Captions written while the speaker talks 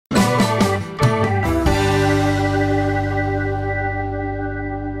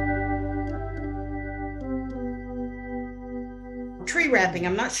wrapping.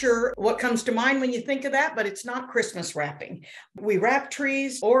 I'm not sure what comes to mind when you think of that, but it's not Christmas wrapping. We wrap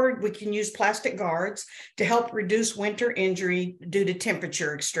trees, or we can use plastic guards to help reduce winter injury due to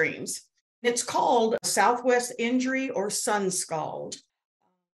temperature extremes. It's called southwest injury or sun scald.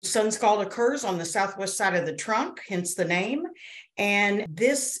 Sun scald occurs on the southwest side of the trunk, hence the name. And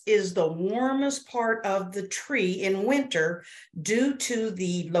this is the warmest part of the tree in winter due to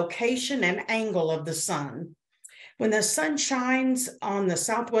the location and angle of the sun. When the sun shines on the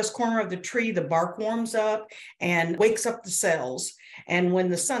southwest corner of the tree, the bark warms up and wakes up the cells. And when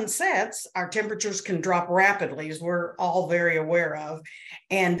the sun sets, our temperatures can drop rapidly, as we're all very aware of.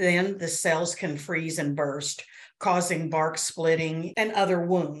 And then the cells can freeze and burst, causing bark splitting and other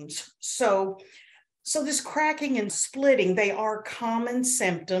wounds. So this cracking and splitting, they are common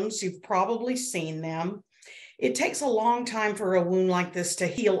symptoms. You've probably seen them. It takes a long time for a wound like this to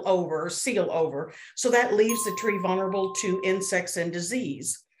heal over, seal over. So that leaves the tree vulnerable to insects and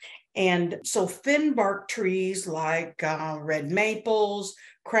disease. And so thin bark trees like red maples,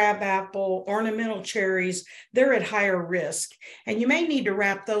 crabapple, ornamental cherries, they're at higher risk. And you may need to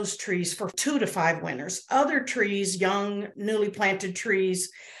wrap those trees for 2 to 5 winters. Other trees, young, newly planted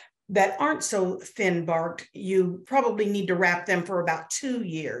trees that aren't so thin barked, you probably need to wrap them for about 2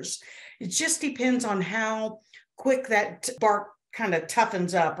 years. It just depends on how quick that bark kind of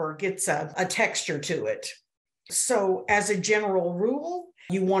toughens up or gets a texture to it. So as a general rule,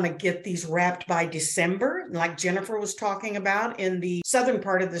 you want to get these wrapped by December. Like Jennifer was talking about, in the southern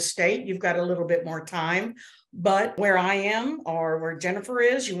part of the state, you've got a little bit more time. But where I am, or where Jennifer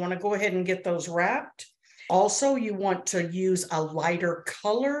is, you want to go ahead and get those wrapped. Also, you want to use a lighter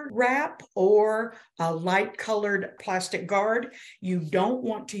color wrap or a light colored plastic guard. You don't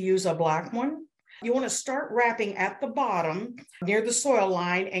want to use a black one. You want to start wrapping at the bottom near the soil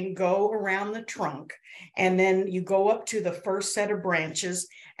line and go around the trunk. And then you go up to the first set of branches.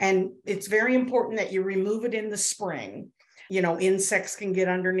 And it's very important that you remove it in the spring. You know, insects can get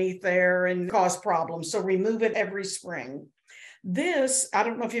underneath there and cause problems. So remove it every spring. This, I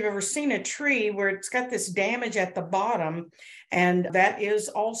don't know if you've ever seen a tree where it's got this damage at the bottom, and that is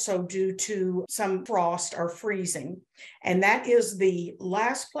also due to some frost or freezing. And that is the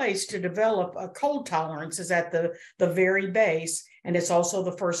last place to develop a cold tolerance, is at the very base, and it's also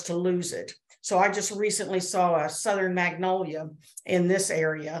the first to lose it. So I just recently saw a southern magnolia in this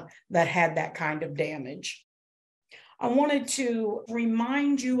area that had that kind of damage. I wanted to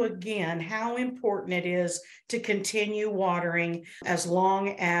remind you again how important it is to continue watering as long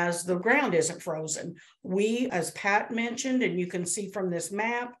as the ground isn't frozen. We, as Pat mentioned, and you can see from this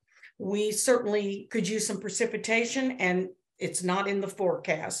map, we certainly could use some precipitation, and it's not in the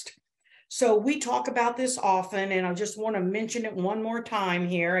forecast. So we talk about this often, and I just want to mention it one more time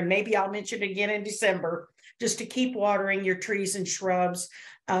here, and maybe I'll mention it again in December, just to keep watering your trees and shrubs,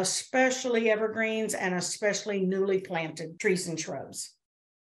 especially evergreens and especially newly planted trees and shrubs.